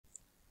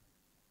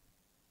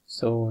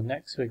So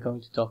next we're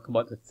going to talk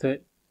about the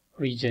third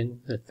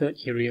region, the third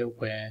area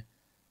where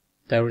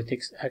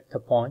diuretics act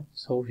upon.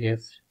 So we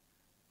have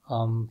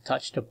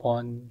touched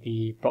upon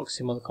the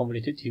proximal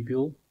convoluted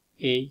tubule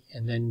A,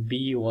 and then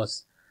B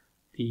was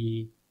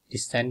the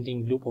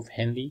descending loop of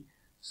Henle.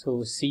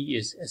 So C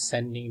is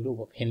ascending loop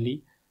of Henle.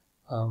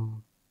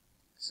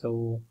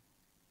 So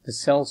the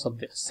cells of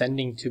the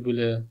ascending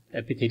tubular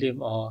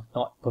epithelium are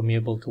not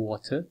permeable to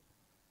water.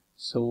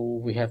 So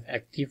we have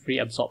active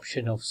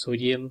reabsorption of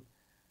sodium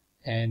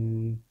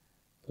and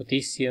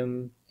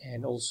potassium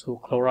and also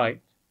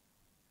chloride,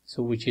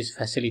 so which is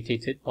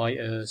facilitated by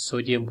a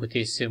sodium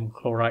potassium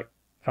chloride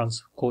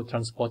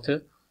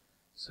co-transporter.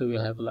 So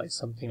we'll have like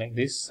something like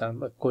this,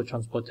 a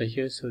co-transporter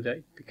here, so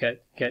that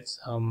it gets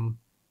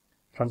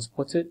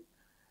transported.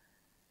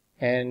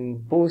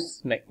 And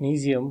both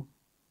magnesium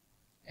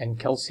and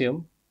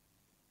calcium,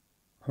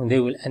 they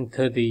will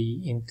enter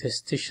the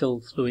interstitial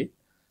fluid.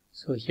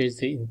 So here's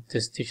the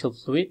interstitial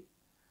fluid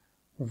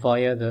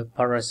via the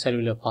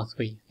paracellular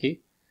pathway. Okay,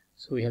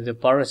 so we have the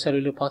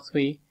paracellular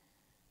pathway,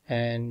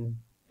 and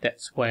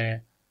that's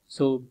where,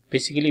 so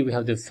basically we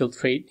have the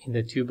filtrate in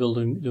the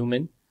tubule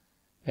lumen,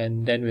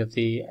 and then we have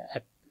the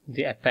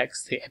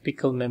apex, the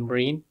apical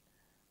membrane.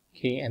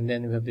 Okay, and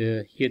then we have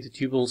the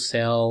tubule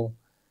cell,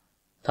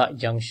 tight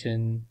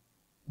junction.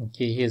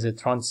 Okay, here's a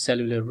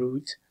transcellular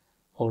route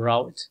or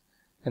route,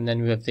 and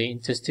then we have the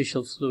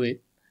interstitial fluid,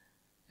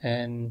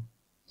 and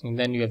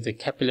then you have the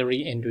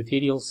capillary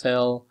endothelial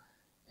cell,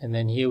 and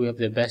then here we have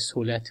the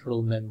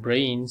basolateral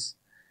membranes,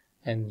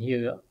 and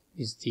here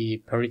is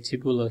the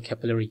peritubular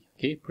capillary.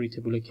 Okay,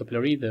 peritubular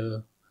capillary,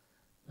 the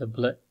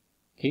blood.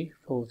 Okay,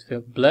 so we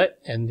have blood,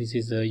 and this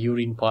is the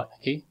urine part.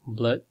 Okay,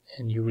 blood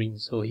and urine.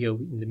 So here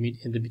in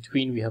the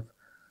between we have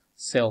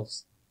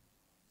cells.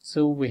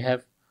 So we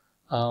have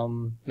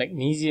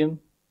magnesium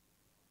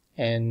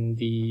and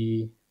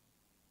the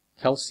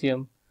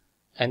calcium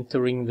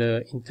entering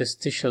the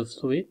interstitial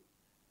fluid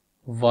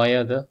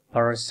via the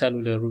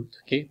paracellular route.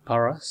 Okay,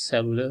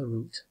 paracellular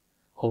route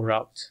or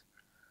route.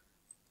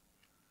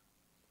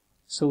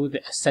 So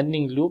the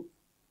ascending loop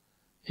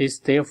is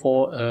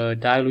therefore a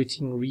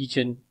diluting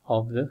region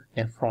of the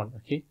nephron.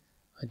 Okay,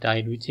 a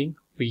diluting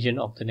region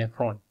of the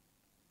nephron,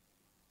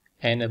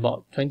 and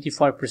about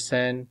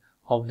 25%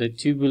 of the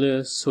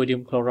tubular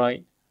sodium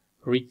chloride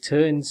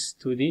returns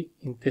to the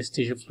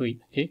interstitial fluid.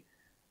 Okay,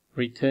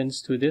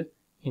 returns to the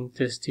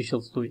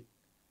interstitial fluid.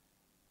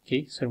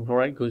 Okay, sodium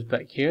chloride goes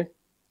back here,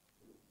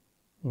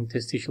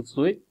 interstitial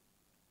fluid.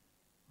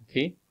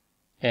 Okay,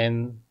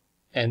 and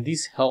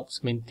this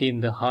helps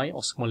maintain the high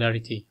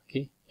osmolarity.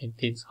 Okay,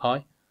 maintains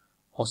high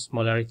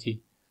osmolarity.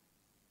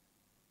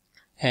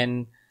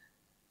 And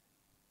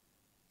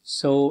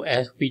so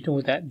as we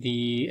know that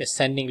the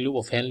ascending loop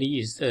of Henle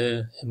is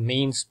a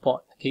main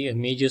spot, okay, a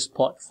major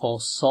spot for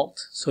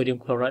salt sodium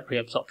chloride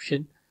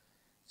reabsorption.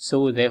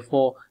 So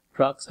therefore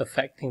drugs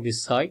affecting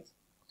this site,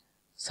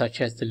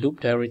 such as the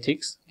loop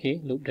diuretics, okay,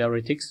 loop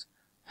diuretics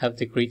have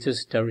the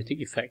greatest diuretic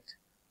effect.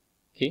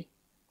 Okay,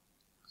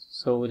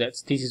 so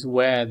this is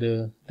where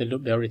the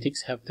loop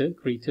diuretics have the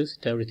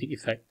greatest diuretic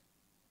effect.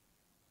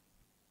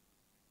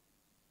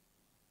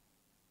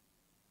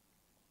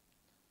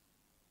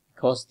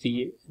 Because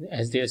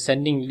as the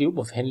ascending loop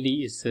of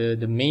Henle is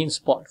the main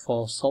spot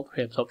for salt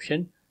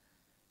reabsorption,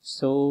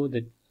 so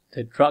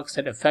the drugs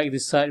that affect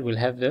this site will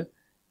have the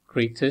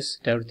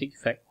greatest diuretic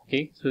effect.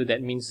 Okay, so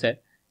that means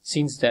that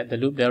since that the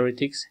loop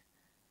diuretics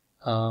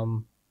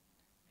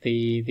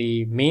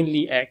they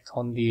mainly act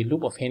on the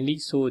loop of Henle,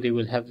 so they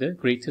will have the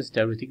greatest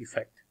diuretic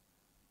effect.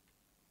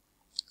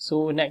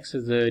 So next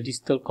is the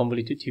distal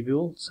convoluted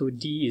tubule. So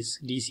D is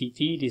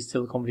DCT,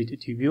 distal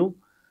convoluted tubule.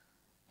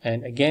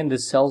 And again, the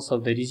cells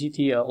of the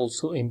DCT are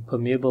also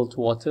impermeable to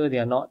water. They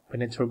are not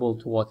penetrable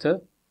to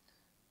water.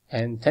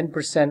 And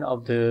 10%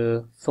 of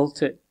the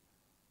filtered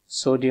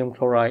sodium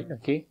chloride,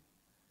 okay,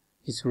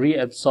 is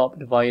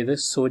reabsorbed via the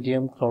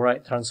sodium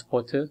chloride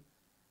transporter,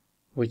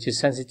 which is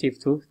sensitive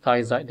to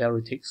thiazide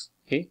diuretics.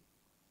 Okay,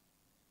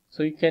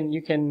 so you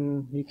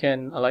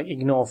can like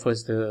ignore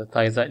first the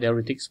thiazide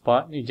diuretics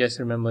part. You just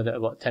remember that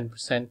about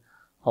 10%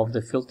 of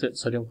the filtered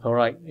sodium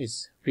chloride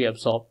is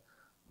reabsorbed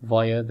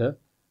via the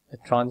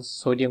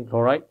sodium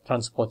chloride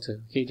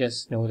transporter. Okay,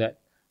 just know that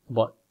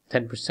about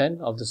 10%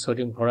 of the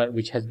sodium chloride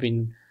which has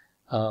been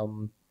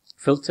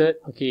filtered,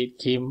 okay, it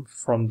came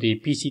from the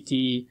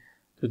PCT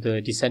to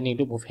the descending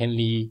loop of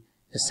Henle,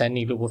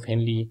 ascending loop of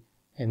Henle,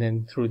 and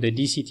then through the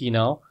DCT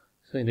now.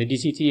 So in the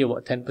DCT,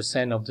 about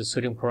 10% of the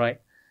sodium chloride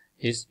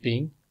is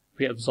being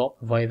reabsorbed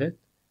via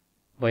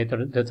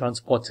the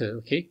transporter.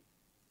 Okay,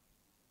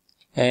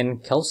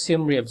 and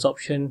calcium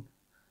reabsorption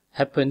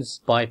happens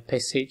by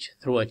passage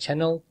through a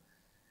channel,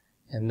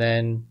 and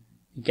then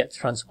it gets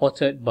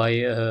transported by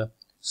a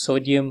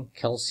sodium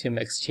calcium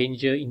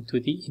exchanger into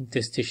the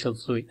interstitial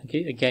fluid.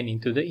 Okay, again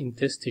into the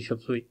interstitial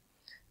fluid.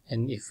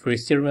 And if we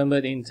still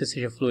remember, the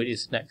interstitial fluid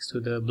is next to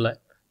the blood,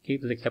 okay,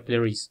 to the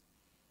capillaries.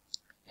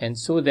 And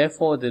so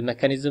therefore the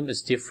mechanism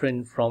is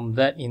different from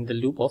that in the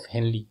loop of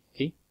Henle.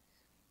 Okay,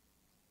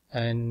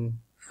 and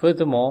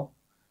furthermore,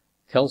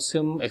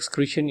 calcium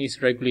excretion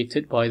is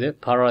regulated by the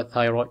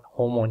parathyroid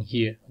hormone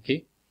here.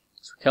 Okay,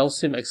 so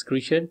calcium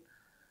excretion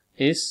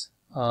is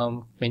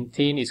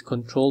maintained, is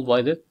controlled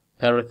by the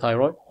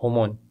parathyroid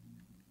hormone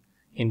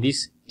in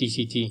this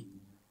DCT.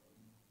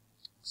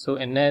 So,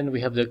 and then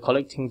we have the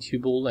collecting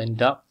tubule and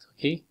duct.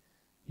 Okay,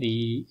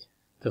 the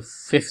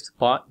fifth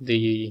part,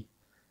 the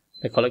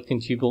collecting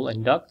tubule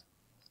and duct.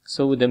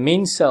 So the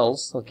main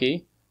cells,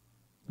 okay,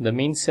 the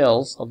main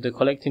cells of the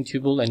collecting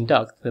tubule and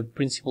duct, the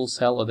principal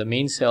cell or the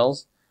main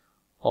cells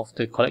of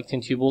the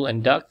collecting tubule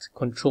and duct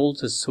controls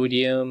the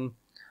sodium,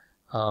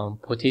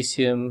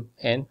 potassium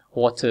and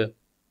water.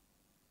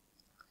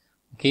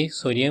 Okay,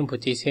 sodium,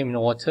 potassium and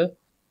water,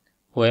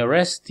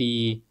 whereas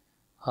the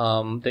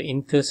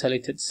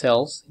intercalated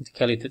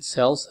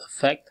cells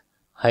affect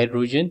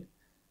hydrogen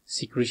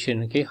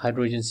secretion. Okay,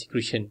 hydrogen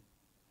secretion.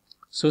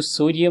 So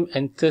sodium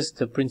enters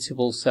the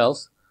principal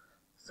cells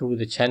through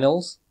the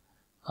channels,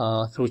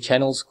 through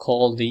channels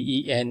called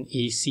the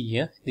ENAC.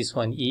 Yeah? This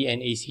one,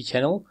 ENAC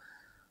channel,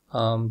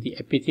 the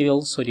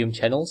epithelial sodium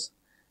channels,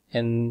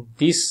 and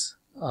these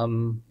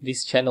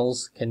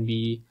channels can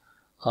be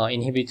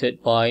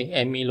inhibited by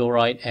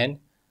amyloride and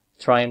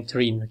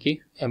trimetherine.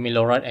 Okay,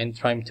 amyloride and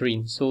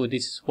trimetherine. So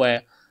this is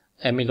where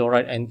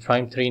amyloride and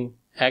trimetherine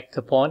act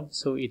upon.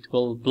 So it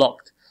will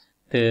block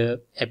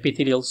the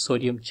epithelial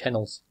sodium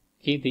channels.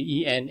 Okay,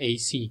 the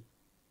ENAC.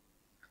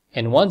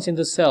 And once in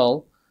the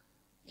cell,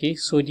 okay,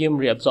 sodium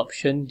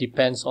reabsorption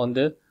depends on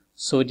the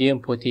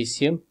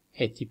sodium-potassium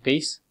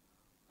ATPase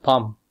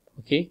pump.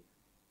 Okay,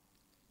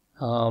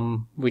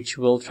 which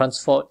will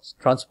transport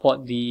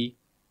the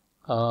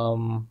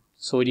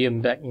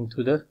sodium back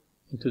into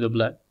the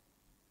blood.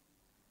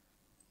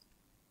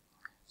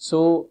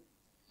 So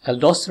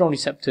aldosterone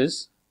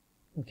receptors,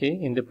 okay,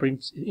 in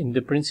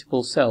the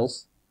principal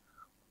cells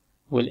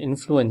will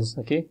influence.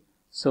 Okay,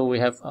 so we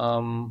have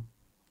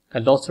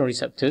aldosterone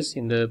receptors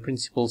in the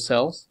principal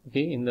cells,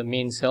 okay, in the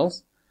main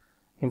cells,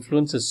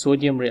 influence the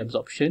sodium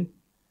reabsorption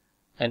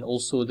and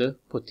also the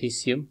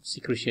potassium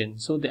secretion.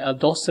 So the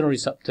aldosterone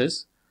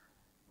receptors,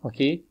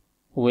 okay,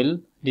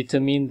 will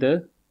determine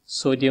the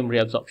sodium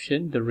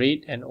reabsorption, the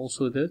rate, and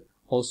also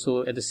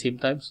at the same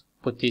time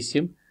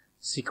potassium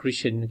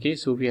secretion. Okay,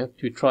 so we have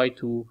to try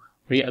to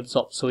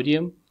reabsorb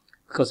sodium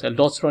because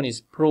aldosterone is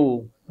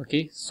pro,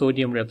 okay,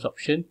 sodium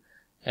reabsorption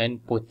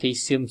and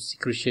potassium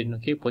secretion.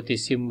 Okay,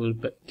 potassium will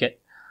get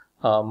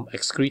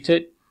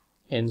excreted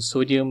and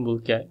sodium will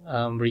get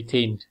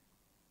retained.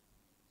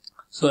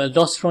 So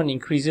aldosterone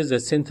increases the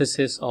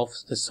synthesis of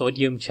the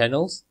sodium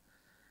channels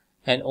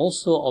and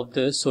also of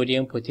the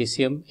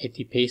sodium-potassium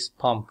ATPase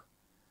pump.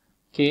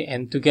 Okay,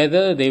 and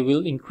together they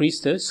will increase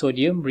the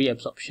sodium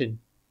reabsorption.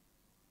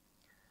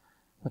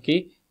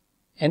 Okay,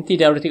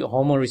 antidiuretic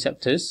hormone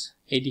receptors,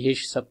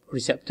 ADH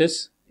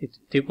receptors,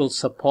 they will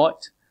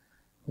support,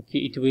 okay,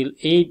 it will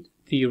aid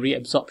the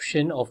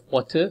reabsorption of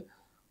water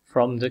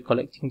from the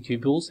collecting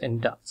tubules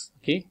and ducts.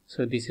 Okay,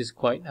 so this is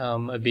quite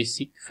a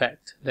basic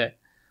fact that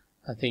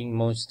I think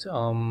most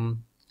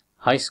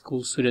high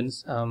school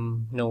students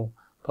know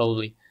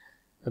probably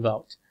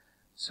about.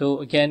 So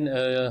again,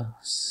 a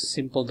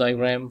simple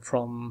diagram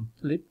from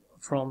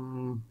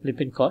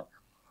Lippincott.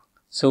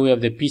 So we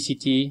have the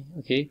PCT,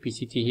 okay,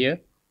 PCT here,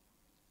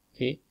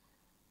 okay,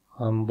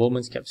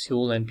 Bowman's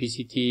capsule and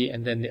PCT,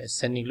 and then the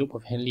ascending loop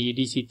of Henle,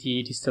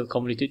 DCT, distal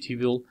convoluted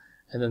tubule,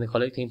 and then the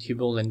collecting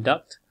tubule and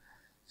duct.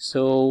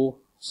 So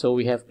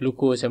we have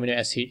glucose, amino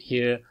acid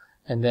here,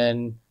 and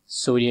then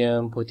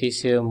sodium,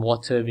 potassium,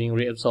 water being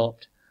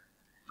reabsorbed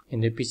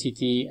in the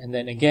PCT, and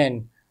then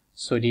again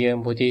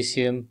sodium,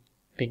 potassium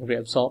being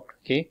reabsorbed.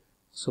 Okay,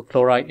 so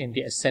chloride in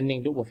the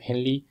ascending loop of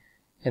Henle,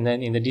 and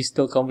then in the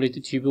distal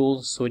convoluted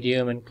tubule,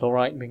 sodium and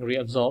chloride being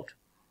reabsorbed,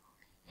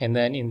 and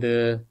then in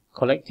the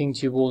collecting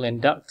tubule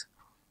and duct,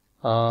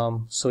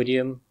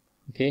 sodium,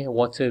 okay,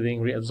 water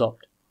being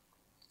reabsorbed.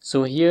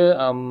 So here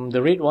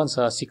the red ones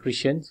are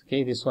secretions.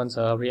 Okay, these ones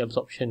are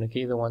reabsorption.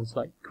 Okay, the ones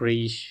like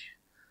grayish,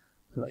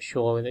 I'm not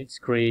sure whether it's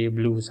grey,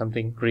 blue,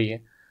 something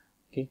grey.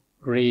 Okay,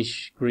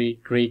 grayish, grey,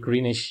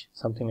 greenish,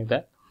 something like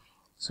that.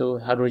 So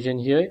hydrogen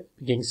here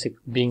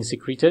being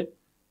secreted,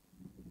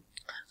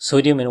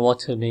 sodium and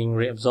water being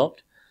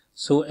reabsorbed.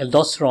 So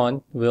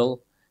aldosterone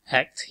will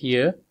act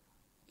here,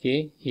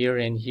 okay, here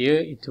and here.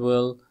 It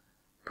will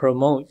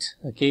promote,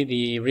 okay,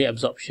 the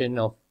reabsorption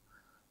of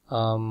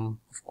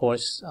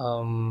course,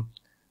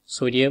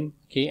 sodium,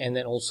 okay, and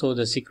then also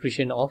the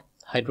secretion of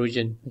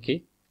hydrogen.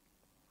 Okay,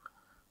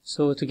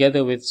 so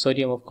together with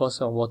sodium, of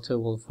course, water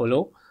will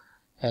follow,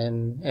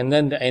 and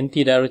then the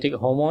antidiuretic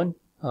hormone,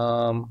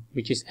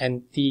 which is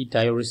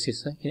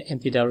anti-diuresis.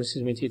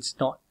 Anti-diuresis means it's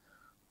not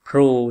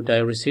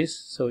pro-diuresis,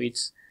 so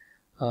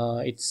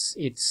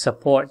it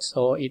supports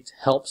or it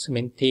helps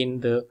maintain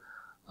the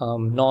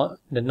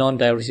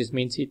non-diuresis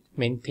means it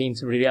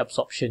maintains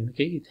reabsorption.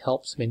 Okay, it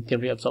helps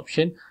maintain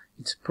reabsorption.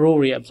 It's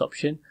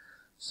pro-reabsorption.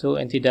 So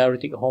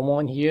antidiuretic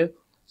hormone here.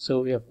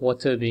 So we have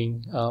water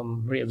being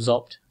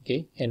reabsorbed,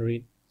 okay,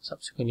 and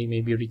subsequently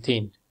maybe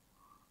retained.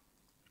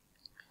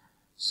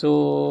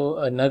 So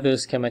another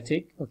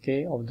schematic,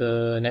 okay, of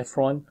the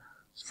nephron.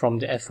 from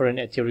the efferent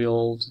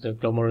arteriole to the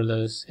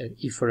glomerulus,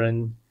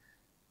 efferent,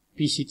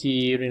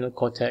 PCT, renal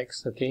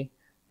cortex, okay.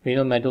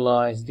 Renal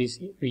medulla, is this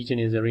region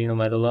is the renal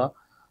medulla.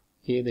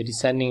 Okay, the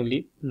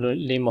descending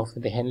limb of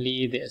the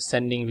Henle, the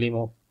ascending limb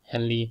of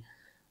Henle,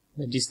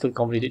 the distal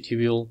convoluted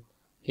tubule,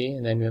 okay,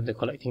 and then we have the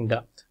collecting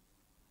duct.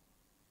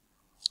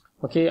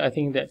 Okay, I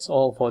think that's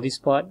all for this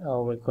part. I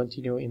will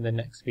continue in the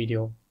next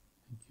video.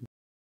 Thank you.